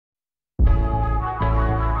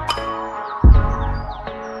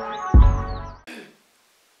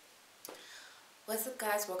What's up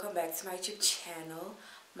guys, welcome back to my YouTube channel.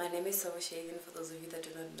 My name is Sowa Shagan for those of you that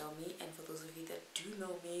do not know me, and for those of you that do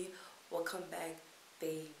know me, welcome back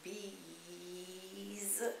babies.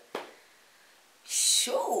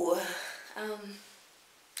 Sure.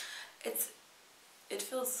 It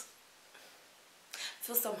feels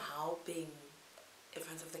somehow being in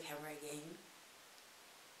front of the camera again.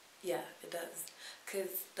 Yeah, it does.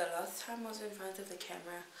 Because the last time I was in front of the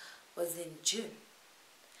camera was in June.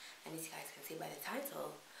 And as you guys can see by the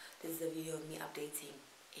title, this is a video of me updating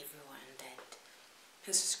everyone that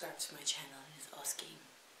has subscribed to my channel and is asking,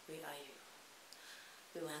 where are you?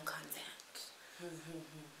 We want content.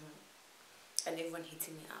 And everyone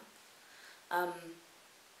hitting me up.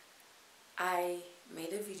 I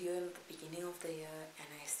made a video in the beginning of the year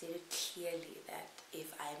and I stated clearly that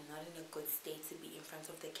if I am not in a good state to be in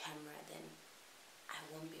front of the camera, then I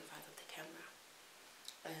won't be in front of the camera.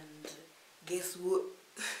 And guess what?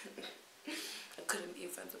 I couldn't be in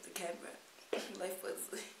front of the camera. Life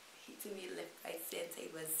was hitting me left, right, center.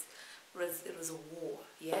 It was a war.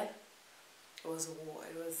 Yeah, it was a war.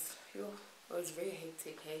 It was very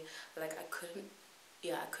hectic. Hey, like I couldn't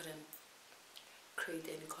create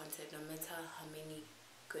any content no matter how many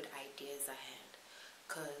good ideas I had,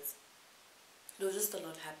 cause there was just a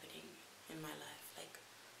lot happening in my life, like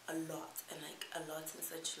a lot in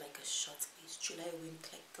such like a short space. July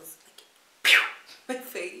went like this, like pew, my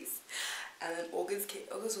face, and then August came.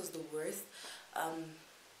 August was the worst.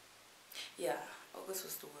 Yeah, August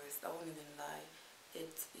was the worst. I won't even lie.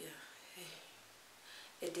 It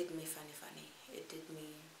did me funny. It did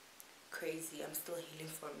me crazy. I'm still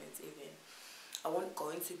healing from it. Even I won't go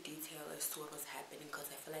into detail as to what was happening because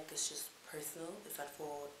I feel like it's just personal. It's not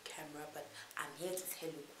for camera, but I'm here to tell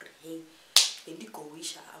you, hey,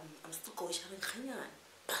 I'm still going,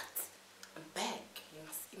 but I'm back.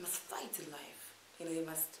 You must fight in life. You know, you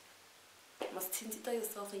must tinta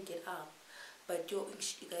yourself and get up. But you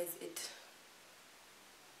guys, it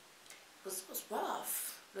was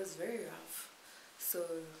rough. It was very rough. So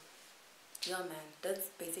yeah, man, that's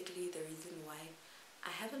basically the reason why I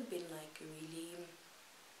haven't been like really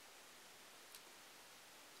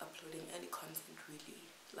uploading any content, really,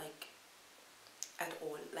 like at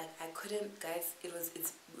all. Like I couldn't, guys. It was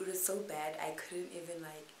so bad. I couldn't even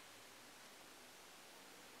like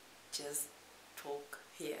just talk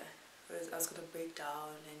here. I was gonna break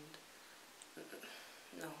down and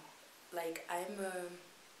no, like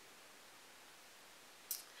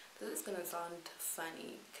this is gonna sound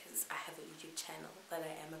funny because I have a YouTube channel, but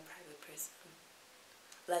I am a private person.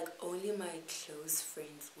 Like only my close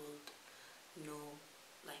friends would know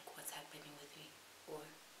like what's happening with me, or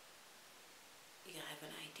you can have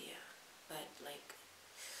an idea. But like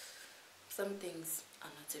some things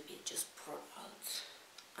are not to be just brought out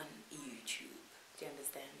on YouTube. Do you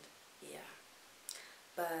understand? Yeah.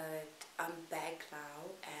 But I'm back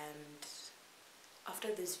now, and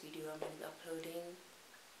after this video I'm gonna be uploading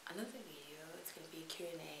another video. It's gonna be a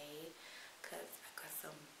Q&A because I got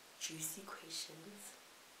some juicy questions.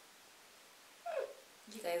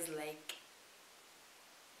 You guys like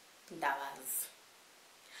ndabas.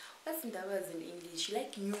 What's ndabas in English? You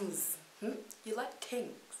like news. You like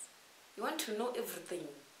things. You want to know everything.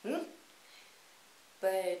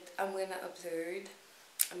 But I'm gonna upload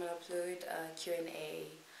a Q&A,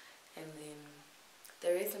 and then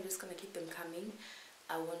the rest I'm just gonna keep them coming.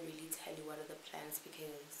 I won't really tell you what are the plans,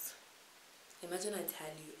 because imagine I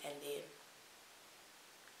tell you and then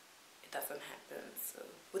it doesn't happen. So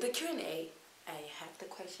with the Q&A, I have the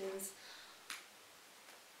questions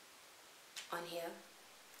on here,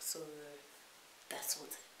 so that's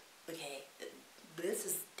what's it. Okay, this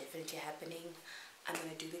is definitely happening. I'm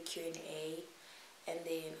gonna do the Q&A and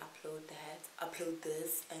then upload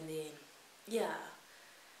this, and then yeah.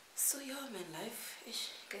 So yeah, man, life,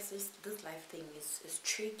 guys, this life thing is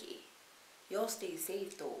tricky. Y'all stay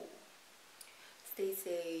safe though. Stay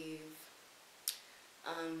safe.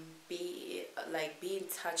 Be in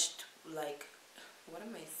touch. Like, what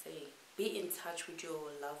am I saying? Be in touch with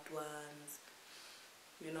your loved ones.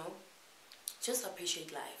 You know, just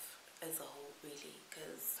appreciate life as a whole, really,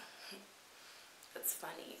 because it's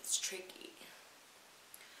funny. It's tricky.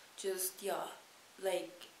 Just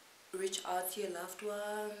like reach out to your loved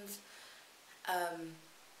ones.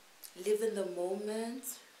 Live in the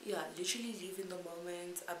moment. Yeah, literally live in the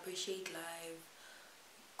moment. Appreciate life.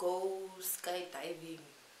 Go skydiving,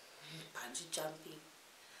 bungee jumping,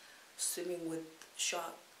 swimming with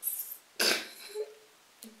sharks.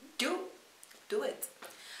 do it.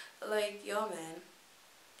 Like, yeah, man.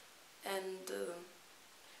 And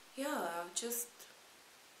yeah, just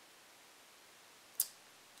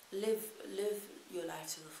live your life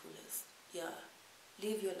to the fullest. Yeah,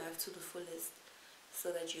 live your life to the fullest,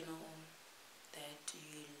 so that you know that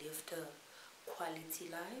you lived a quality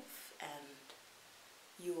life and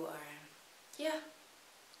you are, yeah,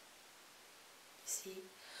 see.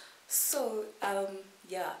 So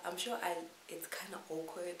yeah, I'm sure it's kind of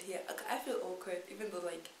awkward here. Okay, I feel awkward even though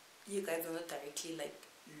like you guys are not directly like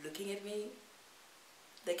looking at me,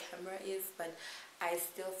 the camera is, but I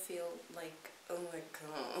still feel like, oh my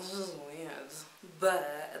god, this is weird,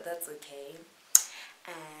 but that's okay.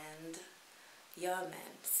 And yeah,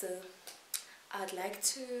 man, so I'd like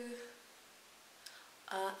to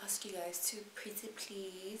ask you guys to pretty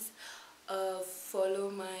please follow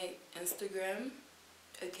my Instagram.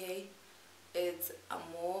 Okay, it's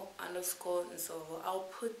amor underscore insovo. I'll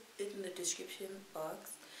put it in the description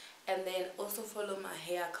box. And then also follow my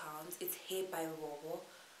hair account. It's hair by Robo,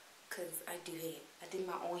 because I do hair. I do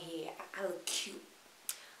my own hair. I look cute.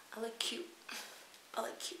 I look cute. I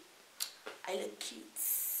look cute. I look cute.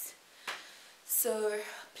 So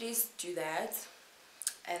please do that.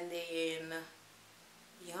 And then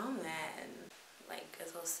yeah, man, like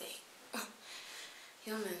as I was saying,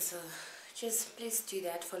 yeah, man, so just please do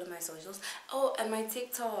that. Follow my socials. Oh, and my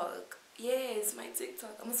TikTok. Yes, my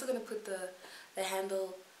TikTok. I'm also gonna put the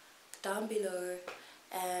handle down below,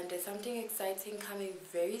 and there's something exciting coming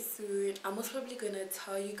very soon. I'm most probably gonna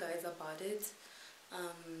tell you guys about it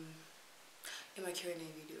in my Q&A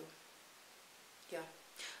video. Yeah,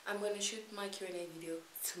 I'm gonna shoot my Q&A video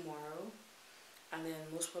tomorrow, and then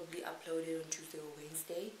most probably upload it on Tuesday or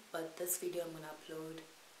Wednesday. But this video I'm gonna upload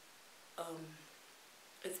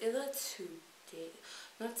it's either today,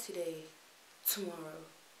 not today, tomorrow.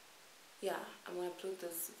 Yeah, I'm gonna upload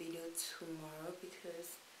this video tomorrow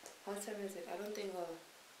because what time is it? I don't think I'll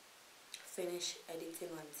finish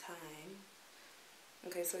editing on time.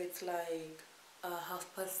 Okay, so it's like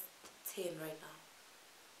 10:30 right now,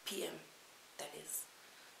 PM, that is.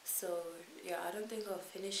 So yeah, I don't think I'll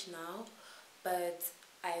finish now, but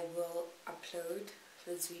I will upload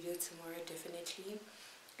this video tomorrow definitely.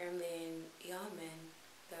 And then yeah, man,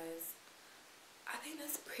 guys, I think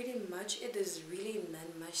that's pretty much it. There's really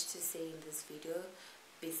not much to say in this video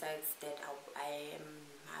besides that I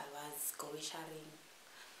was going shopping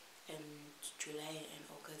in July and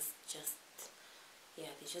August. Just,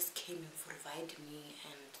 yeah, they just came and provided me,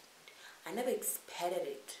 and I never expected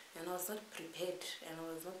it, and I was not prepared, and I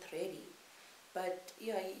was not ready. But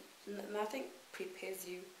yeah, nothing prepares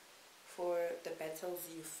you for the battles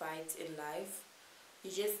you fight in life.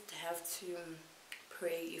 You just have to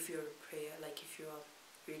pray. If you're a prayer, like if you're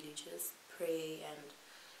religious, pray and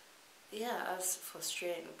yeah, ask for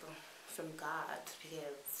strength from God,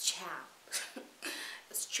 because child,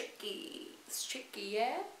 it's tricky,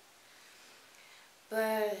 yeah.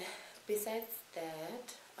 But besides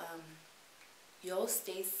that, y'all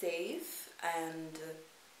stay safe and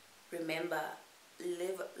remember,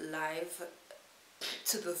 live life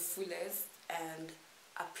to the fullest and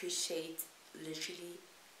appreciate literally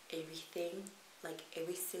everything, like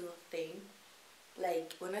every single thing.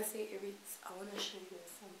 Like when I say every, I want to show you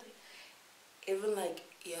guys something. Even like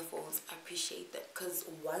earphones, appreciate them, because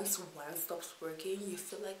once one stops working, you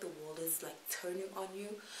feel like the world is like turning on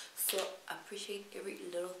you. So appreciate every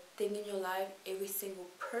little thing in your life, every single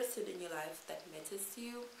person in your life that matters to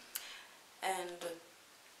you. And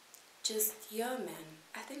just, yeah, man,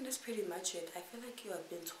 I think that's pretty much it. I feel like you have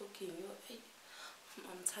been talking.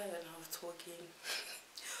 I'm tired now of talking.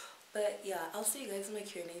 But yeah, I'll see you guys in my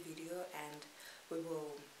Q&A video, and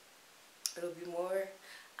it'll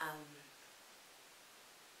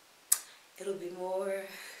be more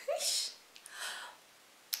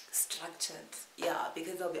structured, yeah,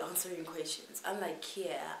 because I'll be answering questions. Unlike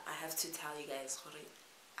here, I have to tell you guys, sorry,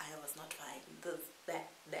 I was not fine, this, that,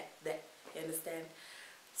 you understand?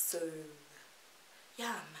 So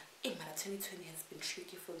yeah, man, man, 2020 has been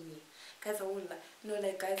tricky for me, guys. I won't like,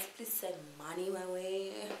 like, guys, please send money my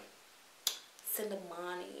way. Send the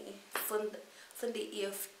money, send the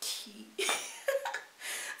EFT.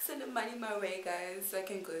 Send the money my way, guys, so I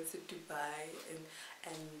can go to Dubai.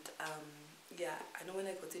 And yeah, I know when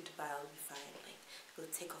I go to Dubai I'll be fine. Like,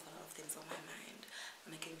 it'll take off a lot of things on my mind,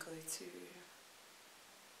 and I can go to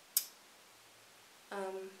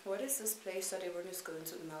what is this place that everyone is going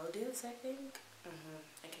to? Maldives, I think.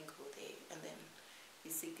 I can go there, and then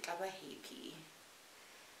you see, I'm happy.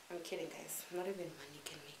 I'm kidding, guys. Not even money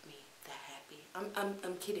can make me that happy.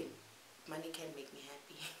 I'm kidding. Money can make me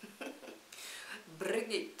happy.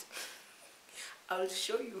 Bring it. I'll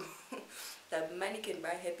show you that money can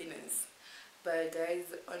buy happiness. But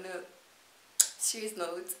guys, on a serious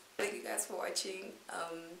note, thank you guys for watching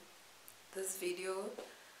this video.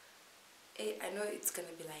 I know it's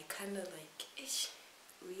gonna be like kind of like ish,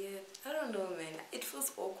 weird. I don't know, man. It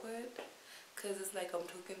feels awkward because it's like I'm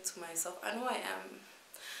talking to myself. I know I am.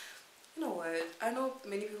 You know what? I know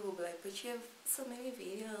many people will be like, but you have so many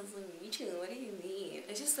videos on YouTube. What do you mean?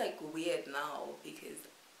 It's just like weird now because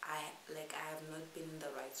I have not been in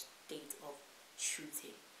the right state of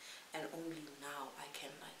shooting, and only now I can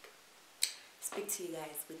like speak to you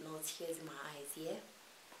guys with no tears in my eyes. Yeah.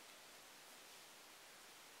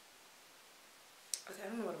 Okay, I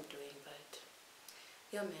don't know what I'm doing, but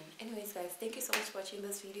yeah, man. Anyways, guys, thank you so much for watching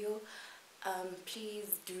this video.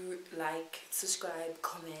 Please do like, subscribe,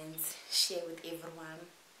 comment, share with everyone,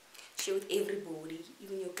 share with everybody,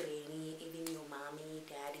 even your granny, even your mommy,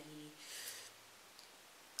 daddy,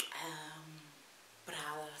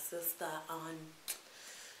 brother, sister, aunt,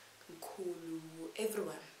 Kulu,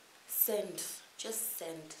 everyone. Send, just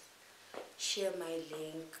send, share my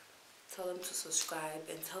link, tell them to subscribe,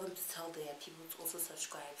 and tell them to tell their people to also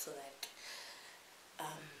subscribe so that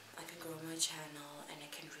I can grow my channel and I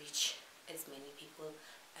can reach as many people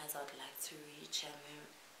as I'd like to reach. And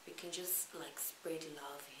we can just like spread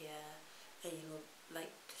love here, and you know,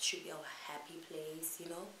 like this should be our happy place, you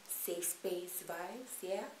know, safe space vibes.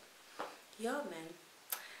 Yeah, man.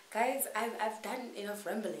 Guys, I've done enough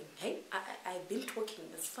rambling. Hey, I've been talking.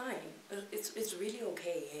 It's fine. It's really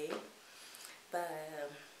okay. Hey,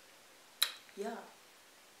 but yeah.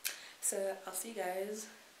 So I'll see you guys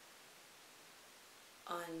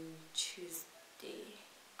on Tuesday.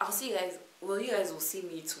 I'll see you guys. Well, you guys will see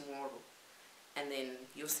me tomorrow, and then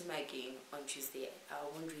you'll see my game on Tuesday. I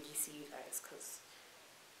won't really see you guys because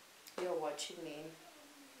you're watching me.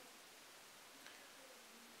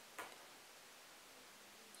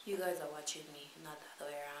 You guys are watching me, not the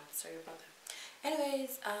other way around. Sorry about that.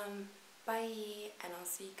 Anyways, bye, and I'll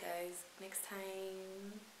see you guys next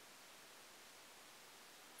time.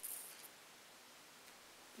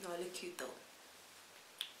 No, I look cute though.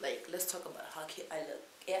 Like, let's talk about how cute I look.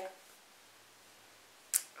 Yeah,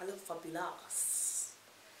 I look fabulous.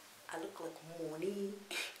 I look like money.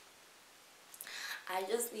 I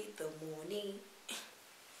just need the money.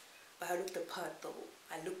 But I look the part though.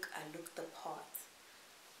 I look the part.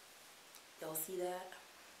 Y'all see that?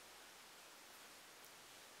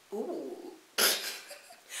 Ooh.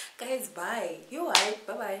 Guys, bye. You alright?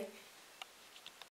 Bye bye.